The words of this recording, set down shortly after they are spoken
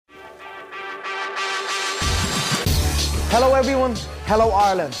Hello everyone, hello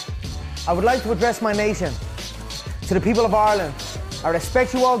Ireland. I would like to address my nation. To the people of Ireland, I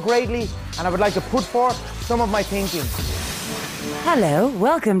respect you all greatly and I would like to put forth some of my thinking. Hello,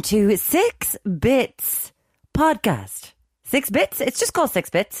 welcome to 6 Bits Podcast. 6 Bits? It's just called 6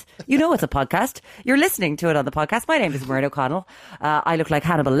 Bits. You know it's a podcast. You're listening to it on the podcast. My name is Murdo O'Connell. I look like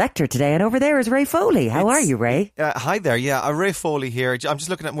Hannibal Lecter today, and over there is Ray Foley. How are you, Ray? Hi there, Ray Foley here. I'm just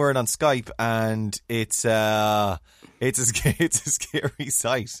looking at Murdo on Skype, and it's a scary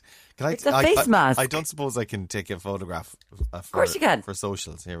sight. It's a face mask. I don't suppose I can take a photograph. Of course you can. For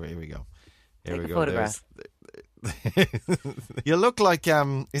socials. Here we go. Take a photograph. You look like,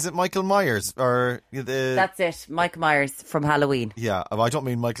 is it Michael Myers? That's it, Mike Myers from Halloween. Yeah, I don't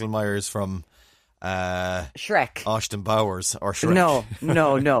mean Michael Myers from Shrek. Austin Powers or Shrek.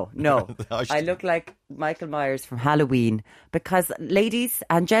 No. I look like Michael Myers from Halloween because, ladies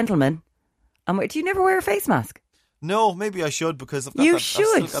and gentlemen, do you never wear a face mask? No, maybe I should because I've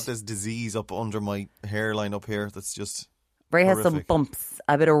still got this disease up under my hairline up here that's just Ray has horrific. some bumps,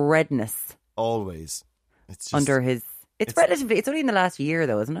 a bit of redness. Always. It's just, under his... It's relatively... It's only in the last year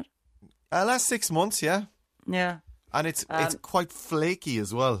though, isn't it? Last 6 months, yeah. Yeah. And it's quite flaky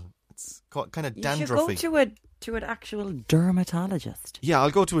as well. It's kind of dandruffy. You should go to an actual dermatologist. Yeah,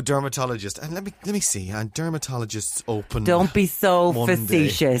 I'll go to a dermatologist. And let me see. And dermatologists open Don't be so Monday.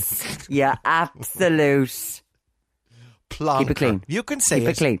 facetious. Yeah, absolute... Plonker. Keep it clean. You can say Keep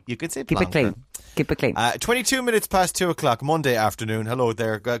it clean. You can say Keep it clean. Keep it clean. 22 minutes past 2 o'clock, Monday afternoon. Hello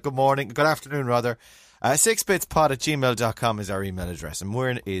there. Good morning. Good afternoon, rather. 6bitspod@gmail.com is our email address. And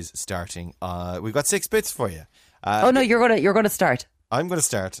Muireann is starting. We've got 6 bits for you. You're gonna start. I'm going to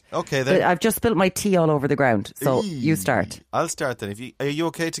start. Okay, then. I've just spilled my tea all over the ground, so you start. I'll start then. Are you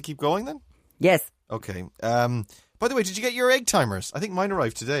okay to keep going then? Yes. Okay. By the way, did you get your egg timers? I think mine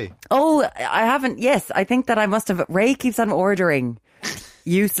arrived today. Oh, I haven't. Yes, I think that I must have. Ray keeps on ordering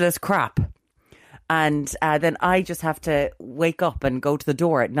useless crap. And then I just have to wake up and go to the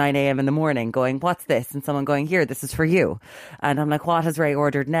door at 9 a.m. in the morning going, what's this? And someone going, here, this is for you. And I'm like, what has Ray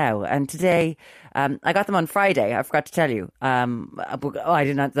ordered now? And today, I got them on Friday. I forgot to tell you. I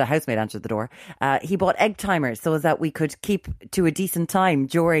didn't. The housemaid answered the door. He bought egg timers so that we could keep to a decent time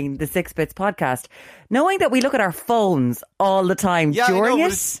during the 6 Bits podcast, knowing that we look at our phones all the time during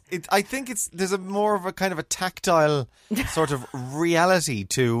it. I think there's more of a kind of a tactile sort of reality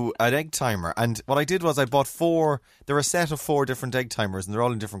to an egg timer. And what I did was I bought 4. They're a set of 4 different egg timers, and they're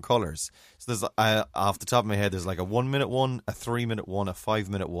all in different colours. So there's off the top of my head, there's like a 1-minute one, a 3-minute one, a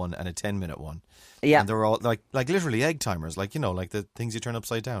 5-minute one, and a 10-minute one. Yeah, and they're all like literally egg timers, like like the things you turn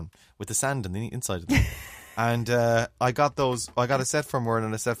upside down with the sand in the inside of them. And I got those. I got a set for Muireann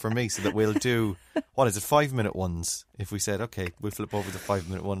and a set for me, so that we'll do 5-minute ones. If we said, okay, we'll flip over the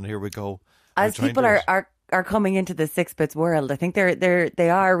 5-minute one, and here we go. As people are coming into the 6 Bits world, I think they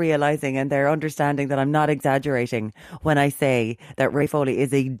are realising and they're understanding that I'm not exaggerating when I say that Ray Foley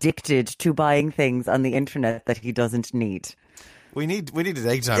is addicted to buying things on the internet that he doesn't need. We needed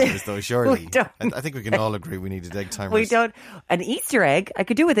egg timers though, surely. We don't. I think we can all agree we needed egg timers. We don't. An Easter egg, I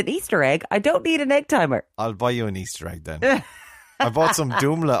could do with an Easter egg. I don't need an egg timer. I'll buy you an Easter egg then. I bought some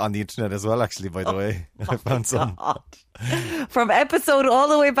Doomla on the internet as well, actually, by the way. I found some. From all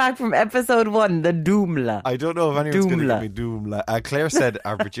the way back from episode 1, the Doomla. I don't know if anyone's going to give me Doomla. Claire said,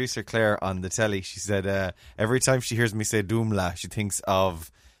 our producer Claire on the telly, she said every time she hears me say Doomla, she thinks of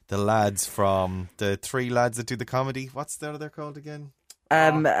the lads from the 3 lads that do the comedy. What's they're called again?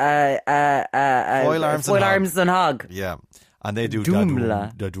 Foil Arms and Hog. Yeah. And they do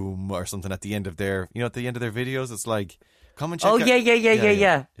Doomla. Da Doom or something at the end of their, at the end of their videos, it's like, come and check out. Oh,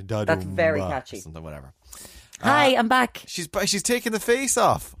 yeah. Da That's Doom, very catchy. Something, whatever. Hi, I'm back. She's taking the face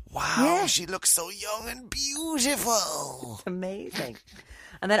off. Wow, yeah. She looks so young and beautiful. It's amazing.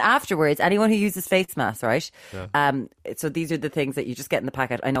 And then afterwards, anyone who uses face masks, right? Yeah. So these are the things that you just get in the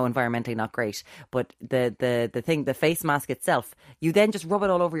packet. I know environmentally not great, but the face mask itself, you then just rub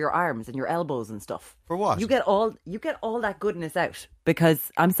it all over your arms and your elbows and stuff. For what? You get all that goodness out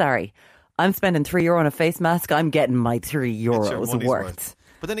because I'm sorry, I'm spending €3 on a face mask. I'm getting my €3 worth.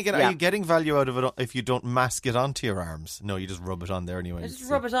 But then again, are you getting value out of it if you don't mask it onto your arms? No, you just rub it on there anyway. Just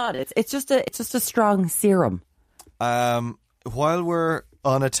rub it on. It's just a strong serum. While we're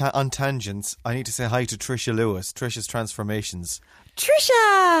on tangents, I need to say hi to Trisha Lewis. Trisha's Transformations.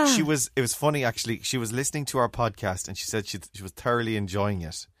 Trisha! It was funny actually. She was listening to our podcast and she said she was thoroughly enjoying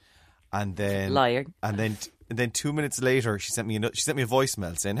it. And then lying. And then 2 minutes later, she sent me a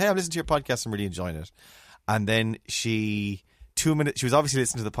voicemail saying, "Hey, I'm listening to your podcast. I'm really enjoying it." And then she was obviously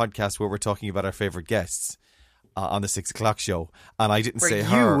listening to the podcast where we're talking about our favorite guests. on the 6 o'clock show, and I didn't For say you.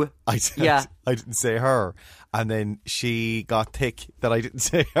 her. Yeah. I didn't say her, and then she got thick that I didn't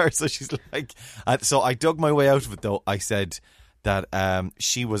say her. So she's like, so I dug my way out of it though. I said that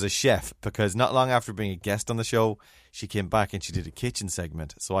she was a chef because not long after being a guest on the show, she came back and she did a kitchen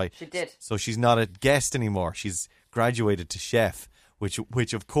segment. She did. So she's not a guest anymore. She's graduated to chef, which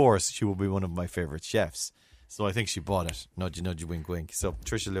of course she will be one of my favourite chefs. So I think she bought it. Nudge, nudge, wink, wink. So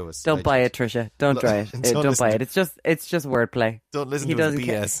Trisha Lewis. Don't buy it, Trisha. Don't try it. Don't buy it. It's just wordplay. Don't listen He to his doesn't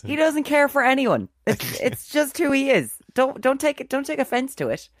BS. He doesn't care for anyone. It's just who he is. Don't take offence to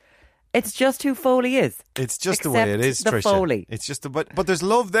it. It's just who Foley is. It's just the way it is, the Trisha. Foley. It's just but there's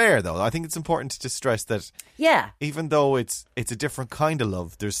love there though. I think it's important to stress that Yeah. even though it's a different kind of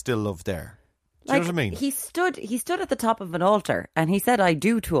love, there's still love there. Do you know what I mean? He stood at the top of an altar and he said, "I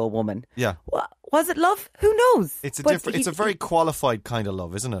do" to a woman. Yeah. Was it love? Who knows? It's a But different. It's a very qualified kind of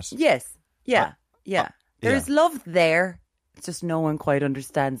love, isn't it? Yes. Yeah. Yeah. There's yeah. love there. It's just no one quite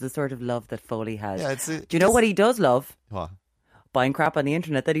understands the sort of love that Foley has. Yeah, Do you know what he does love? What? Buying crap on the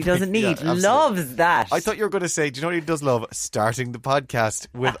internet that he doesn't Yeah, need. absolutely. Loves that. I thought you were going to say, do you know what he does love? Starting the podcast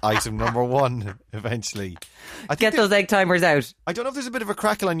with item number 1 eventually. Get those egg timers out. I don't know if there's a bit of a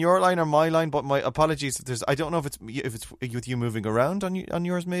crackle on your line or my line, but my apologies if there's. I don't know if it's with you moving around on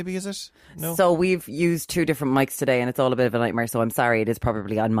yours. Maybe is it? No. So we've used 2 different mics today, and it's all a bit of a nightmare. So I'm sorry, it is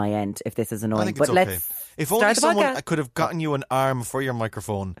probably on my end if this is annoying. I think but it's okay. let's If start only the someone podcast. could have gotten you an arm for your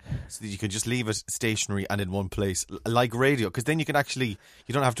microphone so that you could just leave it stationary and in one place, like radio, because then you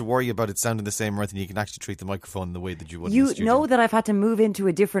don't have to worry about it sounding the same or anything. You can actually treat the microphone the way that you would in the You studio. know that I've had to move into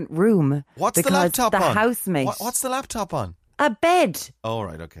a different room. What's the because laptop the on? housemate. What's the laptop on? A bed. Oh,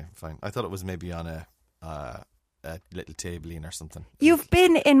 right, okay, fine. I thought it was maybe on a little tabling or something. You've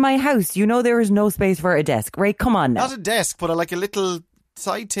been in my house. You know there is no space for a desk. Right, come on now. Not a desk, but like a little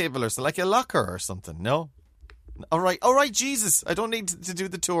side table or so, like a locker or something. No? All right, Jesus. I don't need to do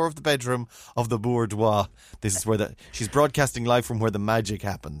the tour of the bedroom of the boudoir. This is where she's broadcasting live from where the magic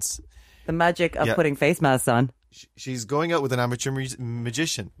happens. The magic of Yeah. putting face masks on. She's going out with an amateur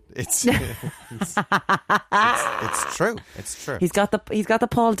magician. It's true. It's true. He's got the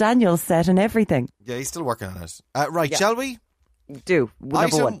Paul Daniels set and everything. Yeah, he's still working on it. Right, shall we? Number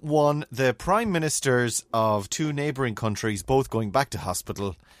Item 1. 1, the prime ministers of 2 neighbouring countries both going back to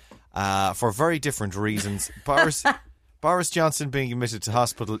hospital for very different reasons. Boris Johnson being admitted to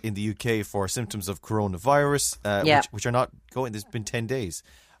hospital in the UK for symptoms of coronavirus, which are not going. There's been 10 days.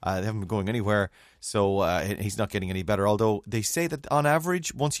 They haven't been going anywhere, so he's not getting any better. Although they say that on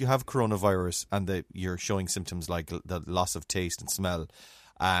average, once you have coronavirus and you're showing symptoms like the loss of taste and smell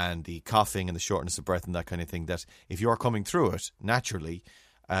and the coughing and the shortness of breath and that kind of thing, that if you're coming through it naturally,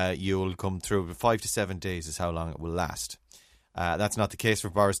 you'll come through. 5 to 7 days is how long it will last. That's not the case for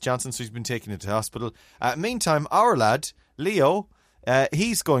Boris Johnson, so he's been taken into hospital. Meantime, our lad, Leo,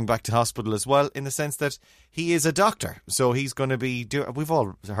 he's going back to hospital as well, in the sense that he is a doctor. So he's going to be we've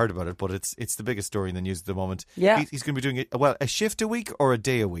all heard about it, but it's the biggest story in the news at the moment. Yeah. He's going to be doing a shift a week or a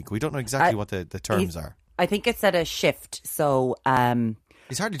day a week. We don't know exactly what the terms are. I think it's at a shift. So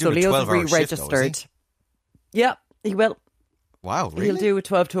He's hardly so doing a Leo's 12-hour shift, re-registered. though, is Yeah, he will. he? Wow, really? He'll do a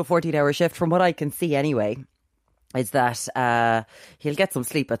 12 to a 14-hour shift. From what I can see, anyway, is that he'll get some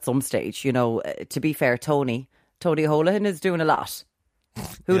sleep at some stage. You know, to be fair, Tony Holohan is doing a lot.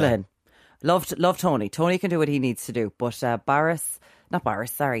 Houlihan. Love Tony. Tony can do what he needs to do. But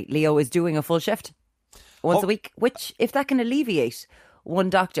Leo is doing a full shift once a week, which, if that can alleviate one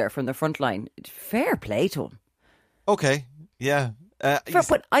doctor from the front line, fair play to him. Okay, yeah.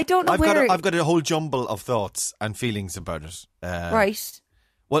 But I don't know I've got a whole jumble of thoughts and feelings about it. Right.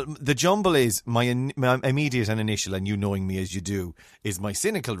 Well, the jumble is my immediate and initial, and you knowing me as you do, is my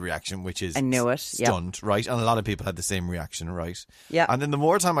cynical reaction, which is I knew it. stunned, right? And a lot of people had the same reaction, right? Yeah. And then the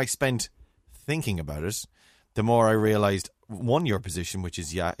more time I spent thinking about it, the more I realised, one, your position, which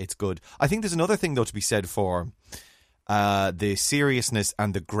is, yeah, it's good. I think there's another thing, though, to be said for the seriousness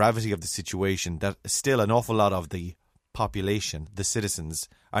and the gravity of the situation, that still an awful lot of the population, the citizens,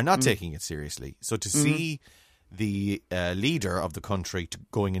 are not taking it seriously. So to see the leader of the country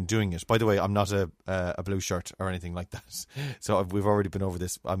going and doing it. By the way, I'm not a blue shirt or anything like that. So we've already been over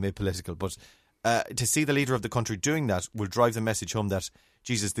this. I'm apolitical. But to see the leader of the country doing that will drive the message home that,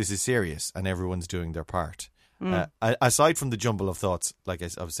 Jesus, this is serious and everyone's doing their part. Aside from the jumble of thoughts, like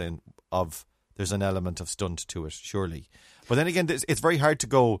I was saying, there's an element of stunt to it, surely. But then again, it's very hard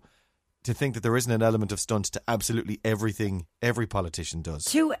to think that there isn't an element of stunt to absolutely everything every politician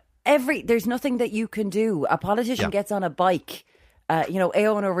does. There's nothing that you can do. A politician gets on a bike.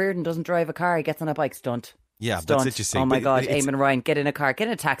 Eoin O'Riordan doesn't drive a car. He gets on a bike, stunt. Yeah, stunt. that's it, you see. Oh my But God, it's- Eamon Ryan, get in a car, get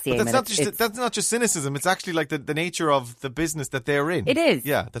in a taxi, But Eamon. that's not just cynicism. It's actually like the nature of the business that they're in. It is.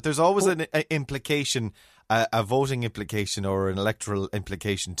 Yeah, that there's always an implication, a voting implication or an electoral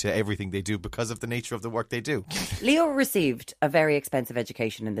implication to everything they do because of the nature of the work they do. Leo received a very expensive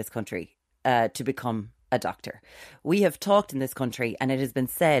education in this country to become a doctor. We have talked in this country, and it has been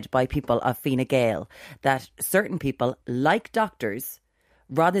said by people of Fine Gael that certain people, like doctors,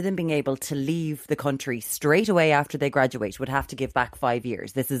 rather than being able to leave the country straight away after they graduate, would have to give back 5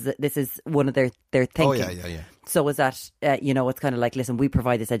 years. This is one of their thinking. Oh, yeah. So is that, it's kind of like, listen, we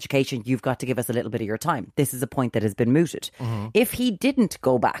provide this education, you've got to give us a little bit of your time. This is a point that has been mooted. Mm-hmm. If he didn't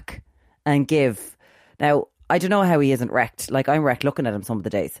go back and give... Now, I don't know how he isn't wrecked. Like, I'm wrecked looking at him some of the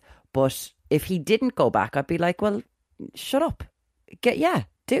days. But if he didn't go back, I'd be like, well, shut up.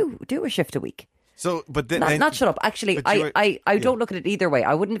 Do a shift a week. So, but Not shut up. Actually, but you were- I don't look at it either way.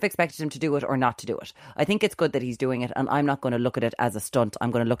 I wouldn't have expected him to do it or not to do it. I think it's good that he's doing it, and I'm not going to look at it as a stunt.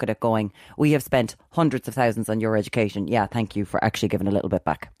 I'm going to look at it going, we have spent hundreds of thousands on your education. Yeah, thank you for actually giving a little bit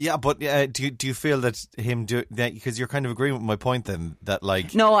back. Yeah, but do you feel that him do that, because you're kind of agreeing with my point then, that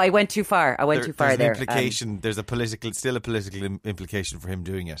like No, I went too far. Too far there's there. an implication. There's still a political implication for him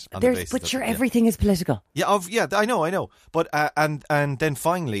doing it. On the There's, basis but of- sure, yeah. everything is political. Yeah, I know. But and then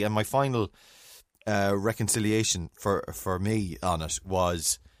finally, and my final reconciliation for me on it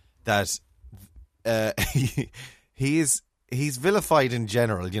was that he's vilified in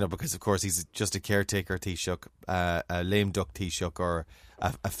general, because of course he's just a caretaker Taoiseach, a lame duck Taoiseach, or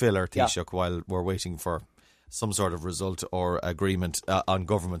a filler Taoiseach while we're waiting for some sort of result or agreement on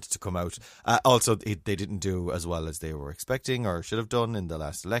government to come out. Also, they didn't do as well as they were expecting or should have done in the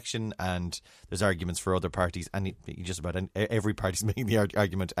last election, and there's arguments for other parties, and just about every party's making the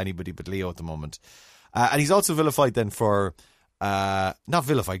argument, anybody but Leo at the moment. And he's also vilified then for, not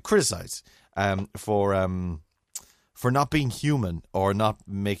vilified, criticised for not being human, or not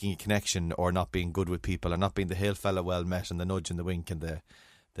making a connection, or not being good with people, or not being the hail fella well met and the nudge and the wink and the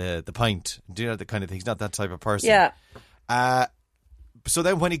pint. Do you know, the kind of thing? He's not that type of person. Yeah. So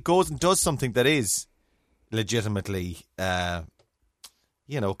then when he goes and does something that is legitimately,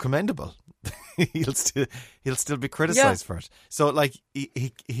 commendable, he'll still be criticised for it. So like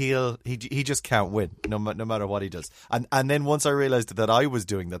he just can't win no matter what he does. And then once I realised that I was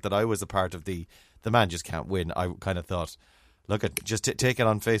doing that I was a part of the man just can't win, I kind of thought, look, just take it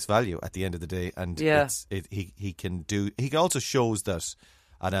on face value at the end of the day, and he also shows that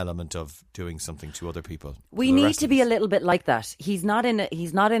an element of doing something to other people. We need to be a little bit like that. He's not in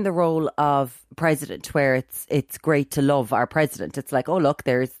the role of president where it's great to love our president. It's like, oh look,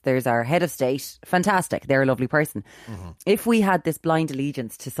 there's our head of state, fantastic, they're a lovely person. Mm-hmm. If we had this blind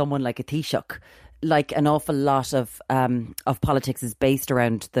allegiance to someone like a Taoiseach, like an awful lot of politics is based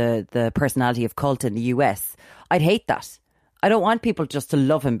around the personality of cult in the US, I'd hate that. I don't want people just to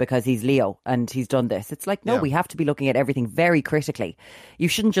love him because he's Leo and he's done this. It's like, no, we have to be looking at everything very critically. You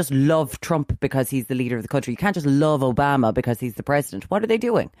shouldn't just love Trump because he's the leader of the country. You can't just love Obama because he's the president. What are they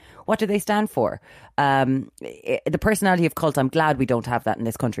doing? What do they stand for? The personality of cult, I'm glad we don't have that in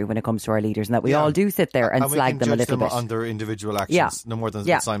this country when it comes to our leaders, and that we all do sit there and slag them a little bit. On their individual actions, no more than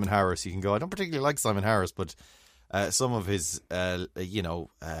Simon Harris. You can go, I don't particularly like Simon Harris, but some of his,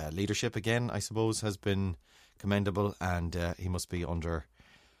 leadership, again, I suppose, has been commendable, and he must be under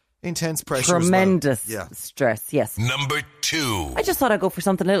intense pressure. Tremendous stress, yes. Number 2. I just thought I'd go for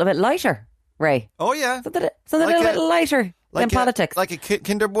something a little bit lighter, Ray. Oh, yeah. Something a little bit lighter than politics. Like a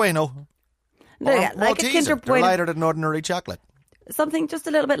Kinder Bueno. Like a Kinder They're Bueno. lighter than ordinary chocolate. Something just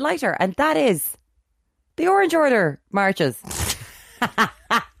a little bit lighter, and that is the Orange Order marches.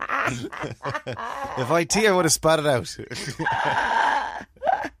 If I would have spat it out.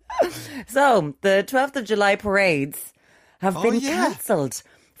 So, the 12th of July parades have been cancelled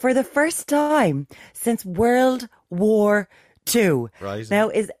for the first time since World War II. Right. Now,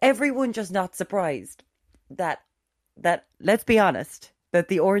 is everyone just not surprised that let's be honest, that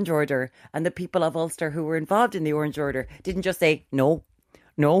the Orange Order and the people of Ulster who were involved in the Orange Order didn't just say no?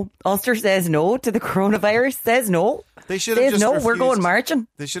 Ulster says no to the coronavirus, says no. They should have just refused, we're going marching.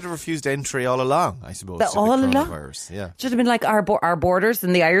 They should have refused entry all along, I suppose. All along. Yeah. Should have been like our borders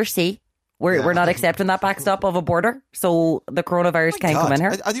in the Irish Sea. We're not accepting that backstop of a border, so the coronavirus can't come in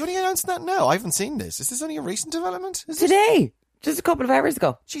here. Are they only announcing that now? I haven't seen this. Is this only a recent development? Today, just a couple of hours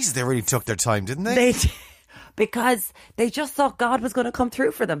ago. Jesus, they really took their time, didn't they? Because they just thought God was going to come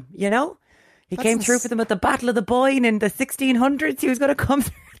through for them, He came through for them at the Battle of the Boyne in the 1600s. He was going to come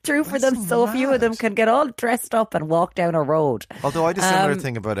through for them, so a few of them can get all dressed up and walk down a road. Although I had a similar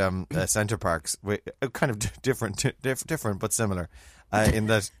thing about Centre Parks, kind of different but similar, in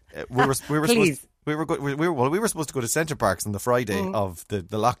that we were Please, We were supposed to go to Centre Parks on the Friday of the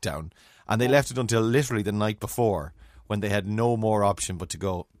lockdown, and they left it until literally the night before when they had no more option but to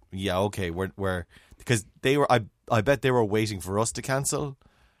go. Yeah, okay, we're because they were. I bet they were waiting for us to cancel,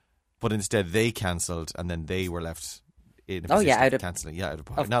 but instead they cancelled, and then they were left in a position out of of cancelling. Yeah, out of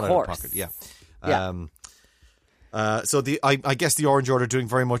pocket, of not course. out of pocket. Yeah. Yeah. So I guess the Orange Order are doing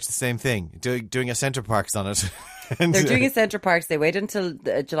very much the same thing, doing a Centre Parks on it. And, They're doing a Centre Parks. They wait until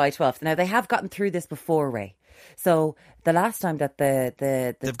July 12th. Now, they have gotten through this before, Ray. So the last time that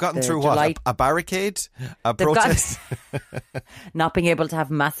they've gotten the through July, what? A barricade? A They've protest? not being able to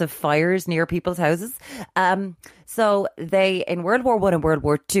have massive fires near people's houses. So they, in World War One and World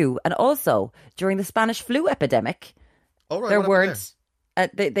War Two, and also during the Spanish flu epidemic, Oh, right, there what happened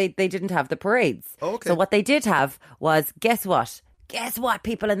weren't. They didn't have the parades. Oh, okay. So what they did have was, guess what? Guess what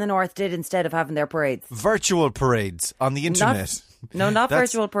people in the north did instead of having their parades? Virtual parades on the internet. Not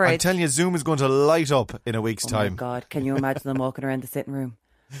virtual I'm parades. telling you, Zoom is going to light up in a week's Oh my time. God, can you imagine them walking around the sitting room?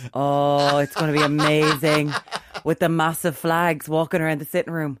 Oh, it's going to be amazing with the massive flags walking around the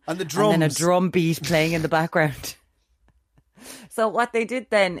sitting room. And the And then a drums. drum beat playing in the background. So what they did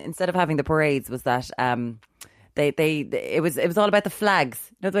then, instead of having the parades, was that it was all about the flags.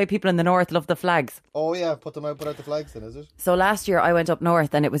 You know the way people in the north love the flags. Oh yeah, put out the flags then, is it? So last year I went up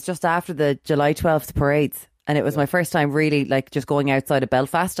north, and it was just after the July 12th parades, and it was my first time really like just going outside of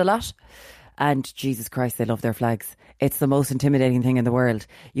Belfast a lot. And Jesus Christ, they love their flags. It's the most intimidating thing in the world.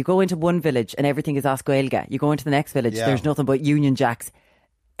 You go into one village and everything is Oscuelga. You go into the next village, Yeah. there's nothing but Union Jacks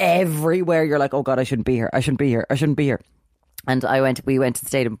everywhere. You're like, oh God, I shouldn't be here. I shouldn't be here. I shouldn't be here. And we went to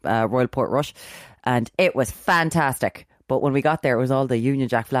stay in Royal Portrush, and it was fantastic. But when we got there, it was all the Union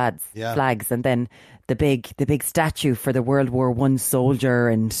Jack flags, and then the big statue for the World War One soldier,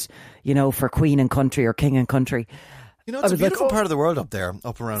 and for Queen and Country or King and Country. You know, it's a was like, beautiful part of the world up there,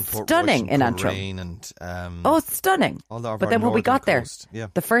 up around Port Stunning Royce in and Antrim. Coleraine and Oh, it's stunning. all our But then when we northern got there, coast. Yeah.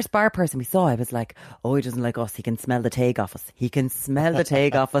 the first bar person we saw, I was like, oh, he doesn't like us. He can smell the tag off us. He can smell the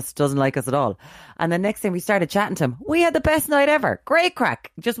tag off us. Doesn't like us at all. And the next thing we started chatting to him, we had the best night ever. Great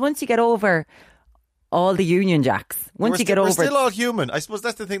crack. Just once you get over all the Union Jacks, once you get we're over, still all human. I suppose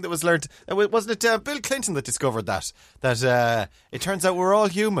that's the thing that was learned. Wasn't it Bill Clinton that discovered that it turns out we're all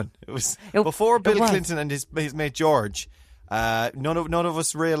human. It was before Bill Clinton and his mate George. None of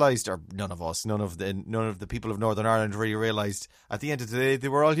us realised, or none of the people of Northern Ireland really realised. At the end of the day, they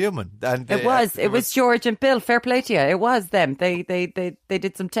were all human. And it was George and Bill. Fair play to you. It was them. They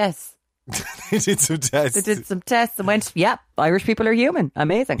did some tests. They did some tests. They did some tests and went, yeah, Irish people are human.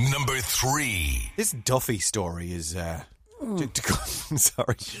 Amazing. Number 3. This Duffy story is to go.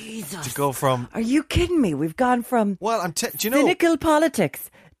 Sorry, Jesus. to go from. Are you kidding me? We've gone from Well, do you know? cynical politics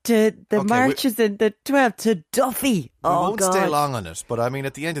to the Okay, marches in the 12th to Duffy. We Oh, won't God. stay long on it, but I mean,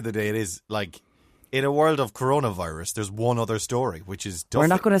 at the end of the day, it is like in a world of coronavirus. There's one other story, which is Duffy. We're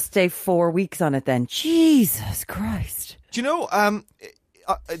not going to stay 4 weeks on it then. Jesus Christ. Do you know?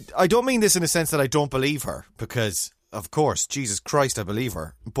 I don't mean this in a sense that I don't believe her, because of course, Jesus Christ, I believe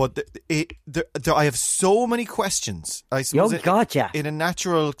her. But I have so many questions. I suppose. Oh, God, yeah. In a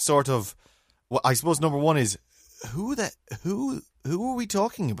natural sort of, well, I suppose number one is who are we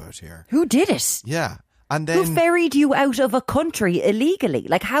talking about here? Who did it? Yeah, and Who then ferried you out of a country illegally?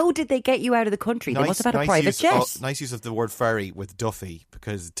 Like, how did they get you out of the country? They must have had a private jet. Nice use of the word ferry with Duffy,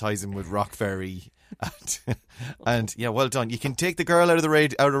 because it ties in with Rock Ferry. And yeah, well done. You can take the girl out of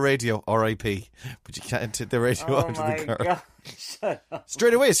radio, R.I.P. But you can't take the radio out of the girl. God.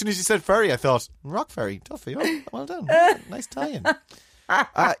 Straight away, as soon as you said ferry, I thought Rock Ferry, Duffy. Oh, well done. Nice tie-in.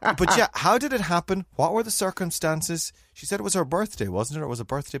 But yeah, how did it happen? What were the circumstances? She said it was her birthday, wasn't it? Or it was a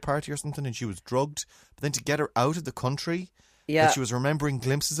birthday party or something, and she was drugged. But then to get her out of the country, that she was remembering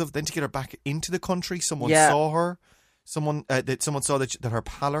glimpses of. Then to get her back into the country, someone saw her. Someone saw that her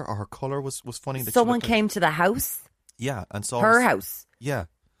pallor or her colour was funny. That Someone came to the house, yeah, and saw her house. Yeah,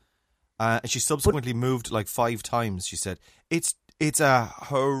 and she subsequently moved like 5 times. She said it's a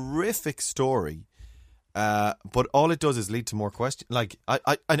horrific story, but all it does is lead to more questions. Like I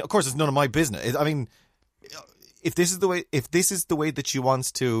of course it's none of my business. I mean, if this is the way that she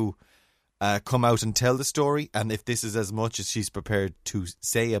wants to come out and tell the story, and if this is as much as she's prepared to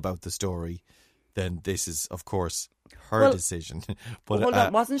say about the story, then this is of course her decision. But Hold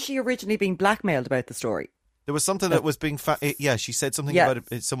on, wasn't she originally being blackmailed about the story? there was something that was being she said something about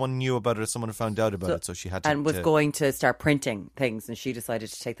it. Someone knew about it, or someone had found out about it, so she had to, and was going to start printing things, and she decided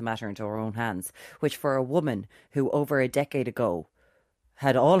to take the matter into her own hands, which for a woman who over a decade ago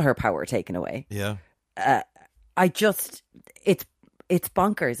had all her power taken away, it's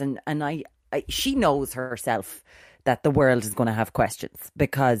bonkers. And I she knows herself that the world is going to have questions,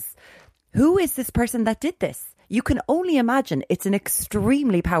 because who is this person that did this? You can only imagine it's an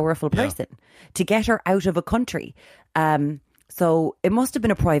extremely powerful person to get her out of a country. So it must have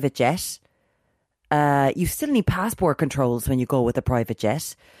been a private jet. You still need passport controls when you go with a private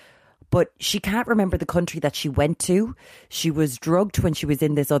jet. But she can't remember the country that she went to. She was drugged when she was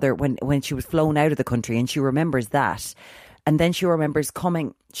in this other, when she was flown out of the country, and she remembers that. And then she remembers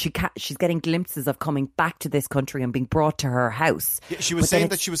coming, she's getting glimpses of coming back to this country and being brought to her house. Yeah, she was saying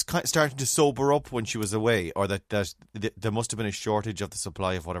that she was starting to sober up when she was away, or that there must have been a shortage of the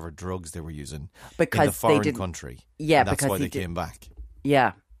supply of whatever drugs they were using in the foreign country. Yeah, and that's because why they came back.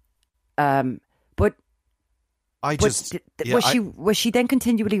 Yeah. But was she then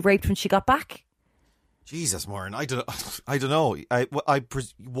continually raped when she got back? Jesus, Maureen, I don't know.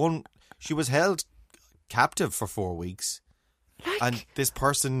 She was held captive for 4 weeks, and this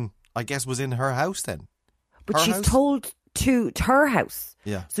person, I guess, was in her house then. But she's told to her house.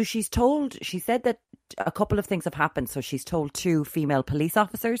 Yeah. So she said that a couple of things have happened. So she's told 2 female police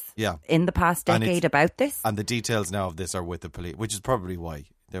officers. Yeah. In the past decade about this, and the details now of this are with the police, which is probably why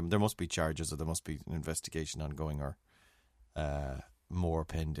there must be charges, or there must be an investigation ongoing, or more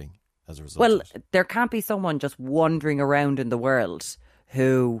pending as a result. Well, of it. there can't be someone just wandering around in the world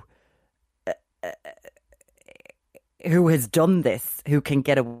who has done this, who can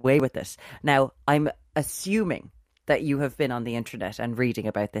get away with it. Now, I'm assuming that you have been on the internet and reading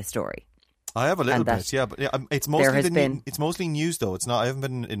about this story. I have a little bit, yeah, but it's mostly it's mostly news though. It's not. I haven't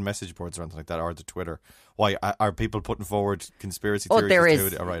been in message boards or anything like that, or the Twitter. Why are people putting forward conspiracy theories? There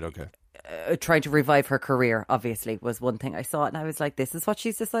is. Oh, right, okay. Trying to revive her career, obviously, was one thing I saw, and I was like, "This is what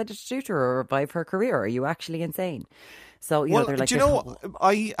she's decided to do to her, revive her career. Are you actually insane?" So you know, they're like, do you know?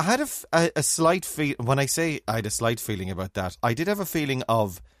 I had a slight feel when I say I had a slight feeling about that. I did have a feeling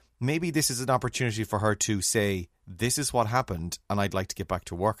of maybe this is an opportunity for her to say, this is what happened and I'd like to get back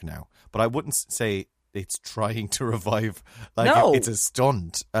to work now. But I wouldn't say it's trying to revive, it's a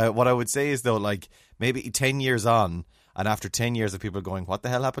stunt. What I would say is, though, like, maybe 10 years on, and after 10 years of people going, what the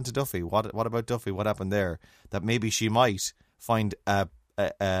hell happened to Duffy? What about Duffy? What happened there? That maybe she might find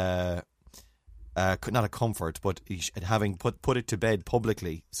not a comfort, but having put it to bed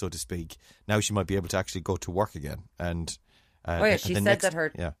publicly, so to speak, now she might be able to actually go to work again. And she said that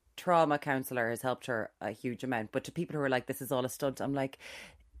her trauma counsellor has helped her a huge amount. But to people who are like, this is all a stunt, I'm like,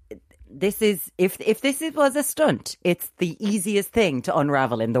 this is, if this was a stunt, it's the easiest thing to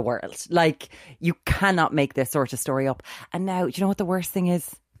unravel in the world. Like, you cannot make this sort of story up. And now, do you know what the worst thing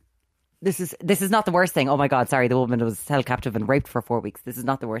is? This is not the worst thing. Oh my God, sorry, the woman was held captive and raped for 4 weeks. This is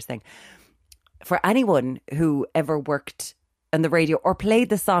not the worst thing. For anyone who ever worked on the radio or played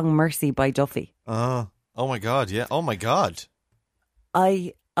the song Mercy by Duffy. Oh my God, yeah. Oh my God.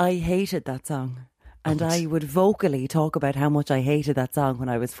 I hated that song. And I would vocally talk about how much I hated that song when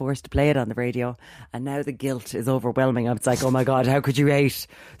I was forced to play it on the radio. And now the guilt is overwhelming. It's like, oh my God, how could you hate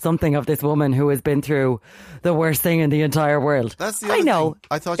something of this woman who has been through the worst thing in the entire world? That's the other thing.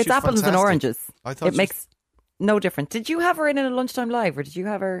 I thought it's apples and oranges. It makes no difference. Did you have her in a lunchtime live, or did you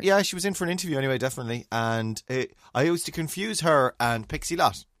have her? Yeah, she was in for an interview anyway, definitely. And I used to confuse her and Pixie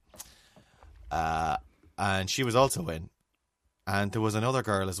Lott. And she was also in. And there was another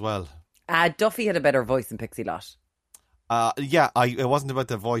girl as well. Duffy had a better voice than Pixie Lott. It wasn't about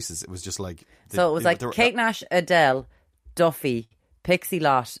their voices. It was just like... So it was like Kate Nash, Adele, Duffy, Pixie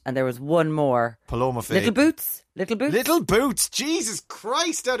Lott, and there was one more. Paloma Faye. Little Boots. Little Boots. Jesus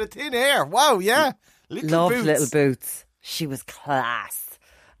Christ, out of thin air. Wow, yeah. Loved Little Boots. She was class.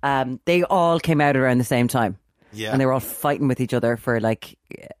 They all came out around the same time. Yeah. And they were all fighting with each other for like...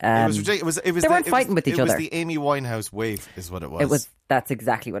 it was ridiculous. They weren't fighting with each other. It was the Amy Winehouse wave is what it was. That's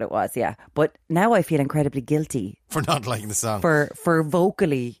exactly what it was, yeah. But now I feel incredibly guilty. For not liking the song. For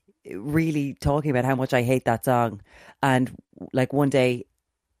vocally really talking about how much I hate that song. And like one day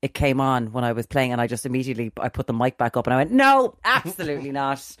it came on when I was playing and I just immediately, I put the mic back up and I went, no, absolutely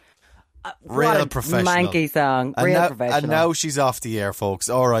not. Real professional. Manky song. Real professional. And now she's off the air, folks.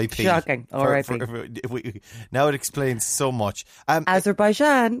 R.I.P. Shocking. R.I.P. Now it explains so much.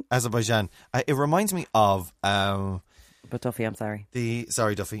 Azerbaijan. It reminds me of... but Duffy, I'm sorry.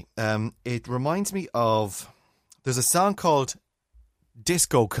 Sorry, Duffy. It reminds me of... There's a song called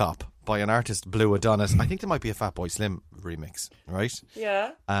Disco Cop by an artist, Blue Adonis. I think there might be a Fatboy Slim remix, right?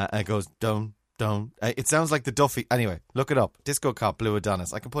 Yeah. And it goes, don't. It sounds like the Duffy. Anyway, look it up. Disco Cop, Blue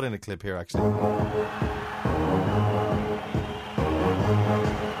Adonis. I can put in a clip here, actually.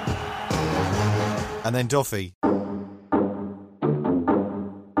 And then Duffy.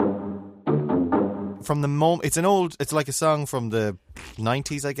 From the moment, it's like a song from the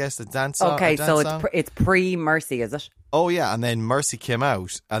 90s, I guess, the dance song. Okay, so it's pre-Mercy, is it? Oh, yeah, and then Mercy came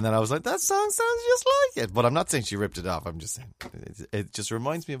out, and then I was like, that song sounds just like it. But I'm not saying she ripped it off. I'm just saying it just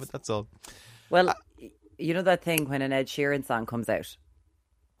reminds me of it, that's all. Well, you know that thing when an Ed Sheeran song comes out?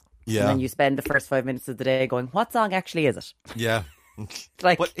 Yeah. And then you spend the first 5 minutes of the day going, what song actually is it? Yeah.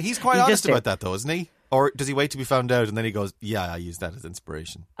 Like, But he's quite you honest just do. about that, though, isn't he? Or does he wait to be found out, and then he goes, yeah, I use that as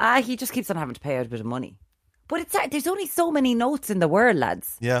inspiration? He just keeps on having to pay out a bit of money. But there's only so many notes in the world,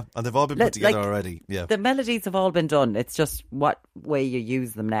 lads. Yeah, and they've all been put together already. Yeah. The melodies have all been done. It's just what way you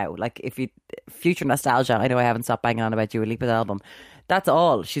use them now. Like, if you future nostalgia, I know I haven't stopped banging on about Dua Lipa's album. That's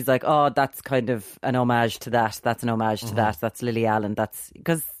all. She's like, oh, that's kind of an homage to that. That's an homage to that. That's Lily Allen. That's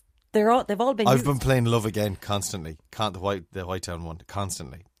because they've all been. I've used. been playing Love Again constantly. The White Town one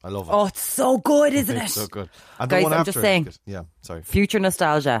constantly. I love it. Oh, it's so good, isn't it? It's so good. And Guys, the one I'm after just saying. is good. Yeah, sorry. Future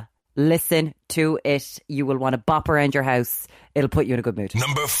nostalgia. Listen to it. You will want to bop around your house. It'll put you in a good mood.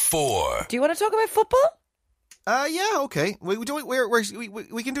 Number 4. Do you want to talk about football? Yeah, okay. We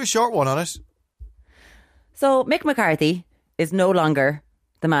can do a short one on it. So Mick McCarthy is no longer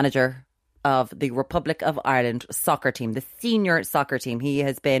the manager of the Republic of Ireland soccer team, the senior soccer team. He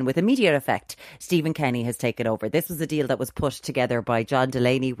has been, with immediate effect, Stephen Kenny has taken over. This was a deal that was put together by John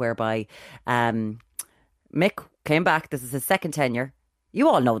Delaney, whereby Mick came back. This is his second tenure. You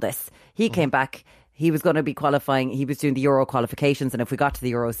all know this. He came back. He was going to be qualifying. He was doing the Euro qualifications. And if we got to the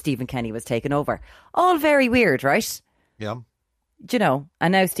Euro, Stephen Kenny was taking over. All very weird, right? Yeah. Do you know?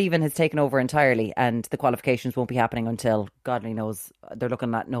 And now Stephen has taken over entirely, and the qualifications won't be happening until, God only knows, they're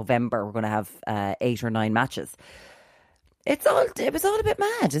looking at November. We're going to have 8 or 9 matches. It was all a bit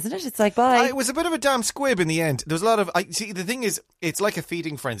mad, isn't it? It's like, bye. It was a bit of a damn squib in the end. There's a lot of... see, the thing is, it's like a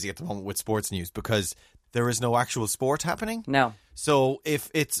feeding frenzy at the moment with sports news because there is no actual sport happening. No. So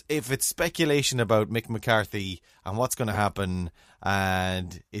if it's speculation about Mick McCarthy and what's going to happen,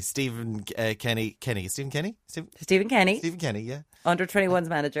 and is Stephen Kenny, yeah. Under 21's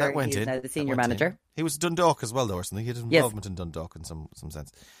manager. That went He's in. now the senior That went manager. in. He was Dundalk as well, though, or something. He had Yes. involvement in Dundalk in some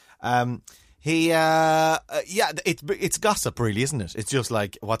sense. It's gossip, really, isn't it? It's just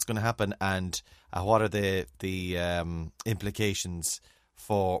like what's going to happen and what are the implications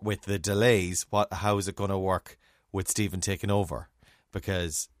with the delays. How is it going to work with Stephen taking over?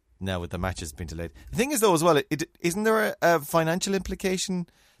 Because now with the matches being delayed, the thing is though as well, isn't there a financial implication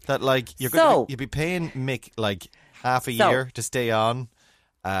that like you'll be paying Mick like half a year to stay on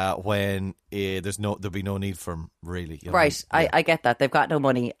when there'll be no need for him, really. You know? Right, I get that. They've got no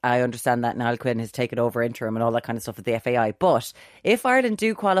money. I understand that Niall Quinn has taken over interim and all that kind of stuff at the FAI. But if Ireland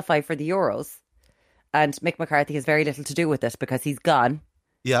do qualify for the Euros, and Mick McCarthy has very little to do with it because he's gone,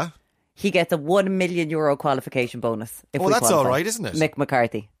 yeah, he gets a €1 million qualification bonus. If that's qualify. all right, isn't it? Mick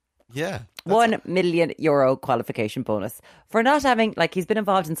McCarthy. Yeah. €1 million qualification bonus for not having, like, he's been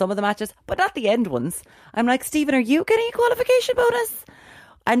involved in some of the matches, but not the end ones. I'm like, Stephen, are you getting a qualification bonus?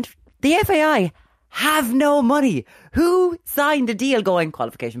 And the FAI have no money. Who signed a deal going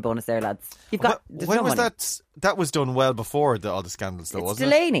qualification bonus there, lads? You've got when no was money. that was done well before all the scandals, though, wasn't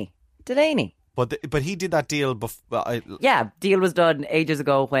Delaney. it? But he did that deal before. Yeah, deal was done ages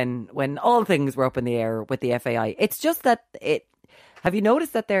ago when all things were up in the air with the FAI. It's just that have you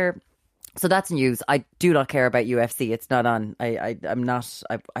noticed that so that's news. I do not care about UFC. It's not on.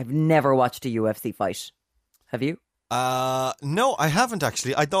 I've never watched a UFC fight. Have you? No, I haven't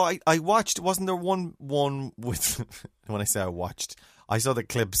actually. I thought I watched. Wasn't there one with? When I say I watched, I saw the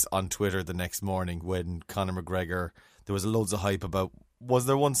clips on Twitter the next morning when Conor McGregor. There was loads of hype about. Was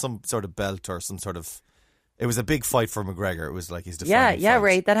there some sort of belt or some sort of? It was a big fight for McGregor. It was like his defining Yeah, fight.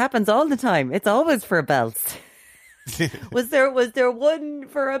 Ray. That happens all the time. It's always for belts. Was there one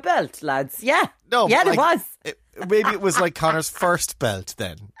for a belt, lads? Yeah. No, yeah, there was. Maybe it was like Conor's first belt.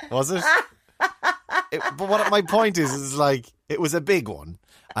 Then was it? But what my point is like it was a big one,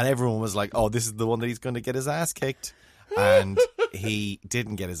 and everyone was like, "Oh, this is the one that he's going to get his ass kicked," and he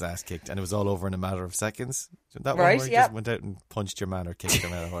didn't get his ass kicked, and it was all over in a matter of seconds. That one Right, where he yep. just went out and punched your man or kicked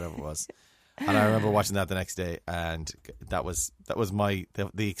your man or whatever it was. And I remember watching that the next day, and that was the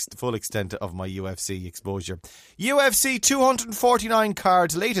full extent of my UFC exposure. UFC 249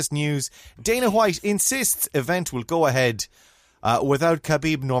 card, latest news. Dana White insists event will go ahead without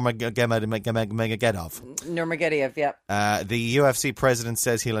Khabib Nurmagomedov. Nurmagomedov, yeah. The UFC president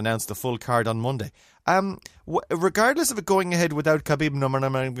says he'll announce the full card on Monday. Regardless of it going ahead without Khabib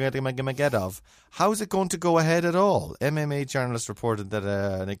Nurmagomedov, how is it going to go ahead at all? MMA journalists reported that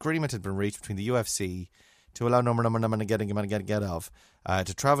an agreement had been reached between the UFC to allow Nurmagomedov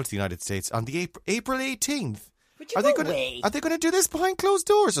to travel to the United States on the April 18th. Are they going to do this behind closed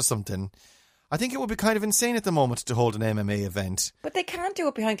doors or something? I think it would be kind of insane at the moment to hold an MMA event. But they can't do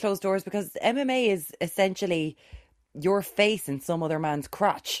it behind closed doors because MMA is essentially your face in some other man's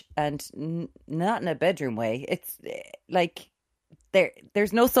crotch, and not in a bedroom way. It's like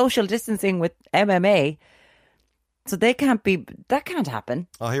there's no social distancing with MMA, so that can't happen.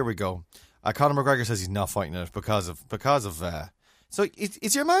 Oh, here we go. Conor McGregor says he's not fighting it because of. So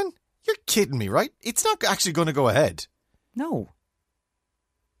is your man? You're kidding me, right? It's not actually going to go ahead. No,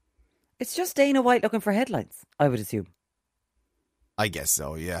 it's just Dana White looking for headlines, I would assume. I guess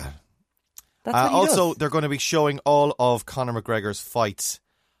so. Yeah. That's what he also, does. they're going to be showing all of Conor McGregor's fights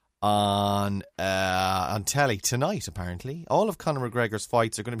on telly tonight, apparently. All of Conor McGregor's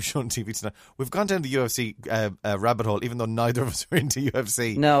fights are going to be shown on TV tonight. We've gone down the UFC rabbit hole, even though neither of us are into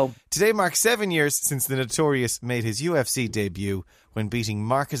UFC. No. Today marks 7 years since the Notorious made his UFC debut when beating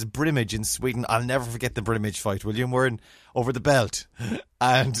Marcus Brimage in Sweden. I'll never forget the Brimage fight, William. We're over the belt.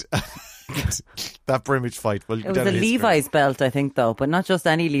 And that Brimage fight. It was a Levi's belt, I think, though, but not just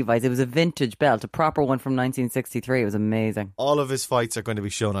any Levi's. It was a vintage belt, a proper one from 1963. It was amazing. All of his fights are going to be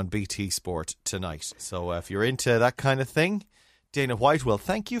shown on BT Sport tonight. So if you're into that kind of thing, Dana White will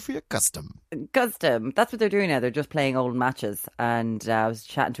thank you for your custom. Custom. That's what they're doing now. They're just playing old matches. And I was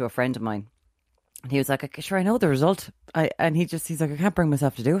chatting to a friend of mine. And he was like, sure, I know the result. He's like, I can't bring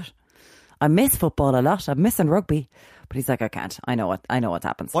myself to do it. I miss football a lot. I'm missing rugby. But he's like, I can't. I know what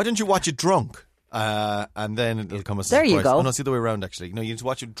happens. Why don't you watch it drunk? And then it'll come as a there surprise. You go. Oh, no, it's the other way around, actually. No, you need to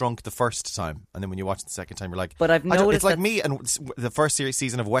watch it drunk the first time. And then when you watch it the second time, you're like... But I've noticed it's like me and the first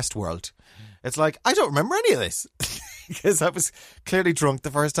season of Westworld. It's like, I don't remember any of this. Because I was clearly drunk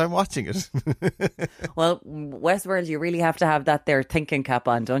the first time watching it. Well, Westworld, you really have to have that there thinking cap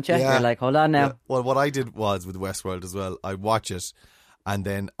on, don't you? Yeah. You're like, hold on now. Yeah. Well, what I did was with Westworld as well, I'd watch it and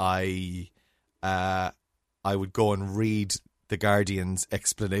then I would go and read The Guardian's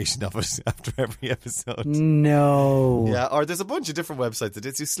explanation of it after every episode. No. Yeah, or there's a bunch of different websites that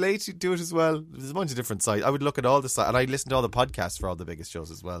do. Slate do it as well. There's a bunch of different sites. I would look at all the sites, and I listen to all the podcasts for all the biggest shows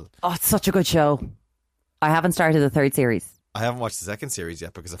as well. Oh, it's such a good show. I haven't started the third series. I haven't watched the second series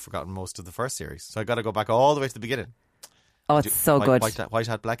yet because I've forgotten most of the first series. So I got to go back all the way to the beginning. Oh, it's so good. White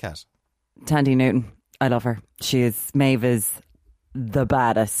hat, black hat. Tandy Newton. I love her. She is Maeve is the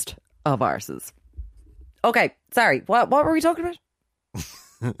baddest of arses. Okay, sorry. What were we talking about?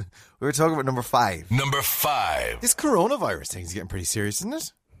 We were talking about number 5. Number 5. This coronavirus thing is getting pretty serious, isn't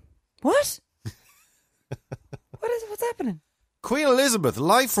it? What? What's happening? Queen Elizabeth,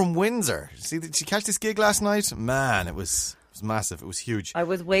 live from Windsor. See, did she catch this gig last night? Man, it was massive. It was huge. I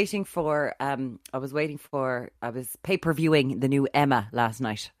was pay-per-viewing the new Emma last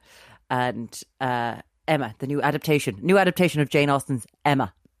night. And Emma, the new adaptation of Jane Austen's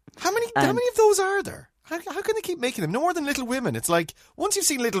Emma. How many of those are there? How can they keep making them? No more than Little Women. It's like, once you've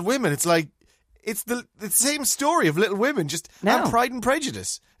seen Little Women, it's like, it's the same story of Little Women, just and Pride and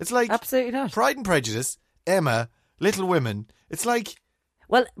Prejudice. It's like, absolutely not. Pride and Prejudice, Emma, Little Women. It's like...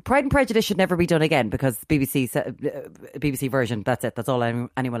 Well, Pride and Prejudice should never be done again because BBC version, that's it. That's all anyone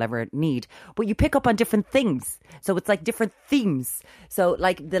will ever need. But you pick up on different things. So it's like different themes. So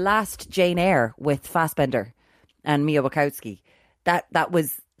like the last Jane Eyre with Fassbender and Mia Wachowski, that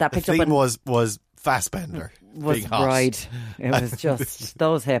picked up on... was Fassbender. Was right. It was just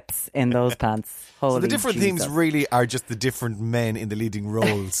those hips in those pants. Holy so the different Jesus. themes really are just the different men in the leading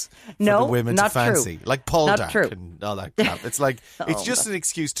roles for No, the women to not fancy. true. Like Paul Not Dark true. and all that crap. It's like, it's just an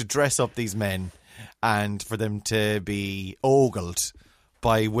excuse to dress up these men and for them to be ogled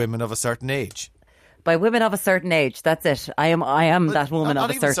by women of a certain age. By women of a certain age, that's it. I am that woman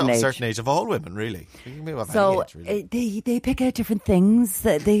of a certain age. Of all women, really. So age, really. they pick out different things.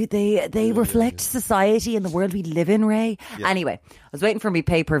 They reflect society and the world we live in, Ray. Yeah. Anyway, I was waiting for me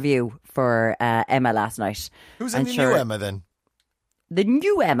pay-per-view for Emma last night. Who's in the new Emma then? The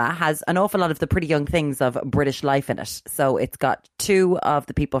new Emma has an awful lot of the pretty young things of British life in it. So it's got 2 of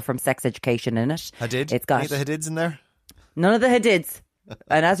the people from Sex Education in it. Hadid? It's got any of the Hadids in there? None of the Hadids.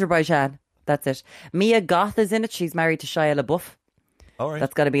 And Azerbaijan. That's it. Mia Goth is in it. She's married to Shia LaBeouf. All right.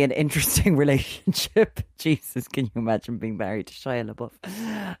 That's got to be an interesting relationship. Jesus, can you imagine being married to Shia LaBeouf?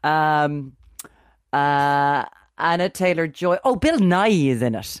 Anna Taylor-Joy. Oh, Bill Nighy is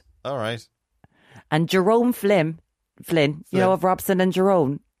in it. All right. And Jerome Flynn, you know, of Robson and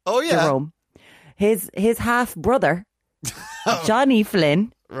Jerome. Oh, yeah. Jerome. His half brother, Johnny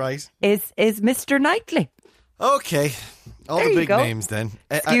Flynn, right, is Mr. Knightley. Okay. All there the big go. names then.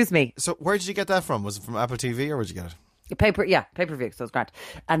 Excuse me. So where did you get that from? Was it from Apple TV or where'd you get it? Pay-per-view, so it's great.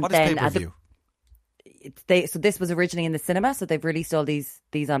 And what then is pay-per-view? So this was originally in the cinema, so they've released all these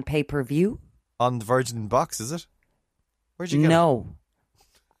on pay-per-view. On the Virgin box, is it? Where'd you get it?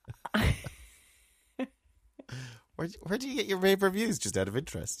 Where do you get your pay-per-views, just out of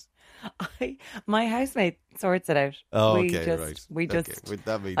interest? My housemate sorts it out. Oh, We okay, just, right. We Okay, just. well,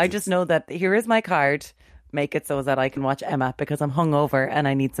 that means I just know that here is my card. Make it so that I can watch Emma because I'm hungover and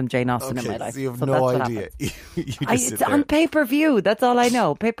I need some Jane Austen in my life. so you have So no that's what idea. happens. You just sit It's there. on pay-per-view. That's all I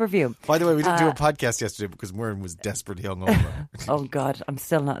know. Pay-per-view. By the way, we didn't do a podcast yesterday because Muireann was desperately hungover. Oh God, I'm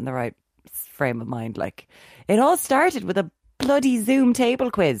still not in the right frame of mind. Like, it all started with a bloody Zoom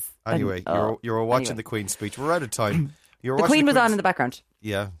table quiz. Anyway, And, you were watching anyway. the Queen's speech. We're out of time. You were The watching Queen was on Queen's- in the background.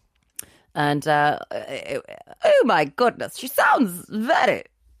 Yeah. And oh my goodness, she sounds very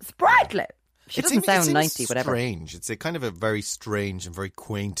sprightly. She doesn't sound 90, whatever. Strange. It's a kind of a very strange and very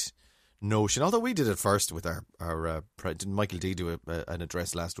quaint notion. Although we did it first with our didn't Michael D do an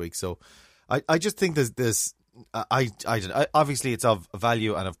address last week. So I just think there's this. Obviously it's of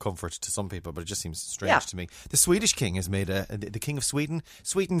value and of comfort to some people, but it just seems strange to me. The Swedish king has made the king of Sweden,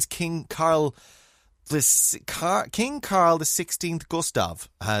 Sweden's King Carl. King Carl the 16th Gustav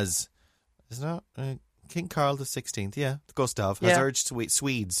has, isn't it? King Carl the 16th, Gustav, has urged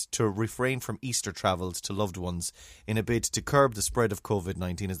Swedes to refrain from Easter travels to loved ones in a bid to curb the spread of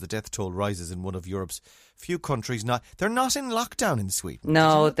COVID-19 as the death toll rises in one of Europe's few countries. They're not in lockdown in Sweden.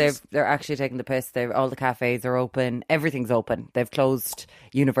 No, they're actually taking the piss. All the cafes are open. Everything's open. They've closed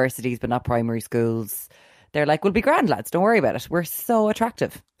universities, but not primary schools. They're like, we'll be grand, lads. Don't worry about it. We're so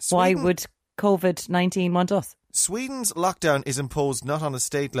attractive. Why would COVID-19 want us? Sweden's lockdown is imposed not on a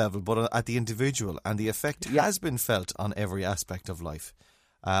state level but at the individual, and the effect has been felt on every aspect of life.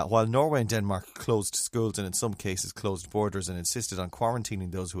 While Norway and Denmark closed schools and in some cases closed borders and insisted on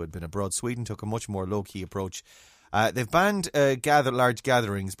quarantining those who had been abroad, Sweden took a much more low-key approach. They've banned large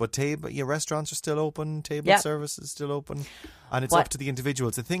gatherings, but your restaurants are still open, table service is still open, and it's up to the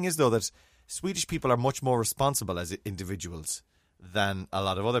individuals. The thing is, though, that Swedish people are much more responsible as individuals than a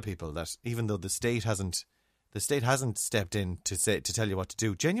lot of other people, that even though the state hasn't stepped in to tell you what to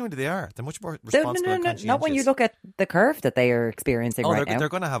do. Genuinely, they are. They're much more responsible. No, and conscientious. not when you look at the curve that they are experiencing right now. They're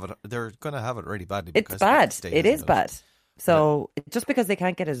going to have it. They're going to have it really badly. It's because bad. the state It hasn't is done bad. So just because they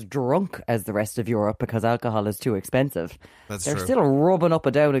can't get as drunk as the rest of Europe because alcohol is too expensive, they're true. still rubbing up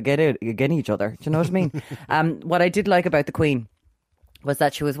and down against each other. Do you know what I mean? What I did like about the Queen was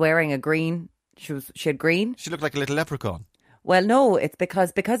that she was wearing a green. She had green. She looked like a little leprechaun. Well, no, it's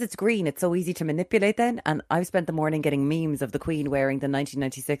because it's green, it's so easy to manipulate then. And I've spent the morning getting memes of the Queen wearing the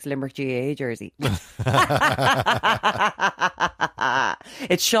 1996 Limerick GAA jersey.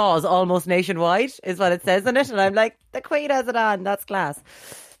 It's Shaw's almost nationwide, is what it says in it. And I'm like, the Queen has it on. That's class.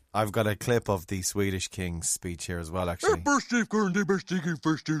 I've got a clip of the Swedish King's speech here as well, actually.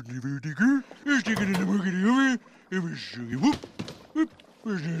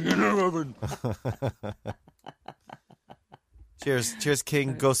 Cheers,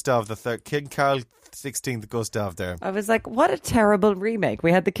 King Gustav III, King Carl 16th Gustav there. I was like, what a terrible remake.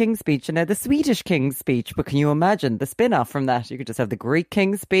 We had the King's speech and now the Swedish King's speech. But can you imagine the spin-off from that? You could just have the Greek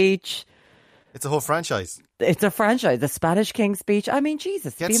King's speech. It's a whole franchise. It's a franchise. The Spanish King's speech. I mean,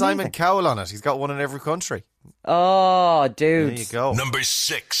 Jesus. Get Simon Cowell on it. He's got one in every country. Oh, dude. There you go. Number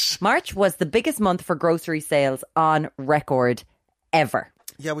 6. March was the biggest month for grocery sales on record ever.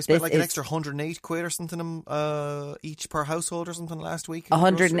 Yeah, we spent This like an is- extra 108 quid or something each per household or something last week.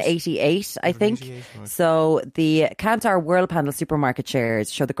 188, I think. 188, right. So the Kantar World Panel supermarket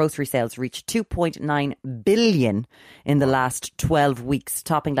shares show the grocery sales reached 2.9 billion in the last 12 weeks,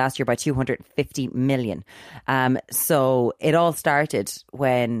 topping last year by 250 million. So it all started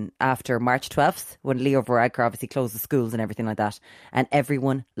when after March 12th, when Leo Varadkar obviously closed the schools and everything like that, and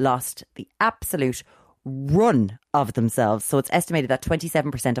everyone lost the absolute run of themselves. So it's estimated that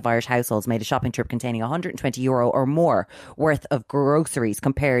 27% of Irish households made a shopping trip containing €120 or more worth of groceries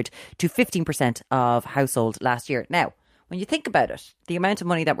compared to 15% of household last year. Now, when you think about it, the amount of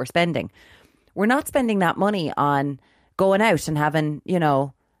money that we're not spending that money on going out and having,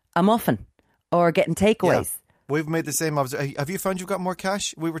 a muffin or getting takeaways. Yeah. We've made the same observation. Have you found you've got more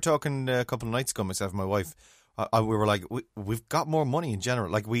cash? We were talking a couple of nights ago, myself and my wife. We were like, we've got more money in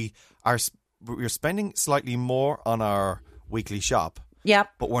general. Like we're spending slightly more on our weekly shop. Yeah.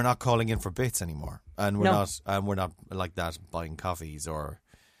 But we're not calling in for bits anymore. And we're not like that buying coffees or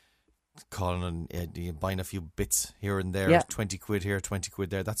calling and buying a few bits here and there. Yeah. 20 quid here, 20 quid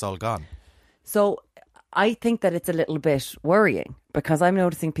there. That's all gone. So I think that it's a little bit worrying because I'm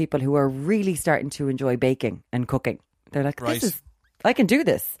noticing people who are really starting to enjoy baking and cooking. They're like, I can do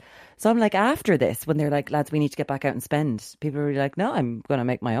this. So I'm like, after this, when they're like, lads, we need to get back out and spend, people are really like, no, I'm going to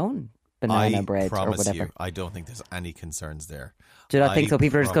make my own banana bread or whatever. You, I don't think there's any concerns there. Do you not think so?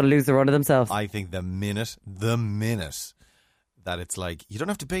 People are just going to lose the run of themselves. I think the minute that it's like, you don't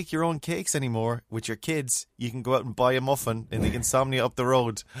have to bake your own cakes anymore with your kids. You can go out and buy a muffin in the Insomnia up the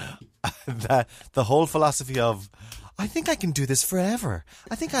road. The whole philosophy of, I think I can do this forever.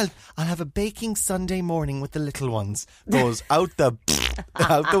 I think I'll have a baking Sunday morning with the little ones, goes out the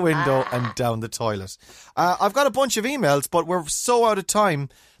window and down the toilet. I've got a bunch of emails, but we're so out of time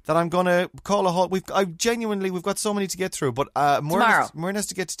that I'm going to call a halt. We've got so many to get through, but Maureen has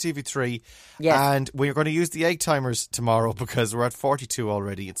to get to TV3, and we're going to use the egg timers tomorrow because we're at 42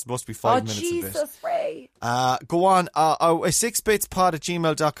 already. It's supposed to be 5 minutes a bit. Jesus, Ray. Go on.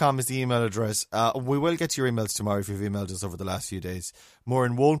 6bitspod@gmail.com is the email address. We will get your emails tomorrow if you've emailed us over the last few days.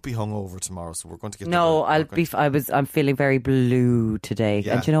 Maureen won't be hungover tomorrow, so we're going to get. No, I'm feeling very blue today.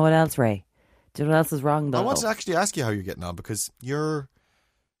 Yeah. And do you know what else, Ray? Do you know what else is wrong though? I want to actually ask you how you're getting on, because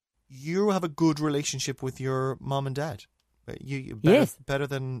you have a good relationship with your mom and dad. Better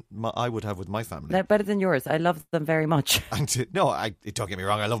than I would have with my family. They're better than yours. I love them very much. And don't get me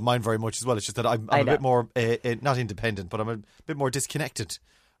wrong, I love mine very much as well. It's just that I'm a bit more, not independent, but I'm a bit more disconnected.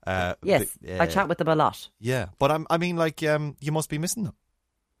 Yes, I chat with them a lot. Yeah, but you must be missing them.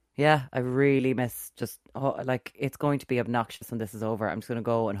 Yeah, I really miss it's going to be obnoxious when this is over. I'm just going to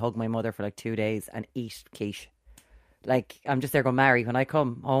go and hug my mother for 2 days and eat quiche. I'm just there going, Mary, when I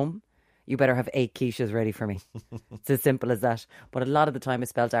come home, you better have 8 quiches ready for me. It's as simple as that. But a lot of the time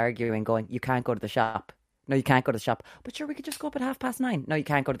it's spelled arguing, going, you can't go to the shop. No, you can't go to the shop. But sure, we could just go up at 9:30. No, you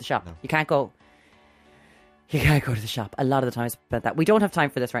can't go to the shop. No. You can't go to the shop. A lot of the time it's spent that. We don't have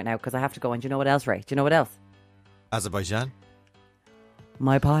time for this right now because I have to go. And do you know what else, Ray? Do you know what else? Azerbaijan.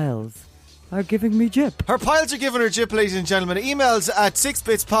 My piles are giving me jip. Her piles are giving her jip, ladies and gentlemen. Emails at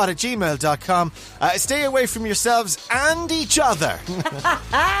 6bitspod@gmail.com. Stay away from yourselves and each other.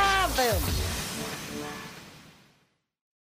 Boom.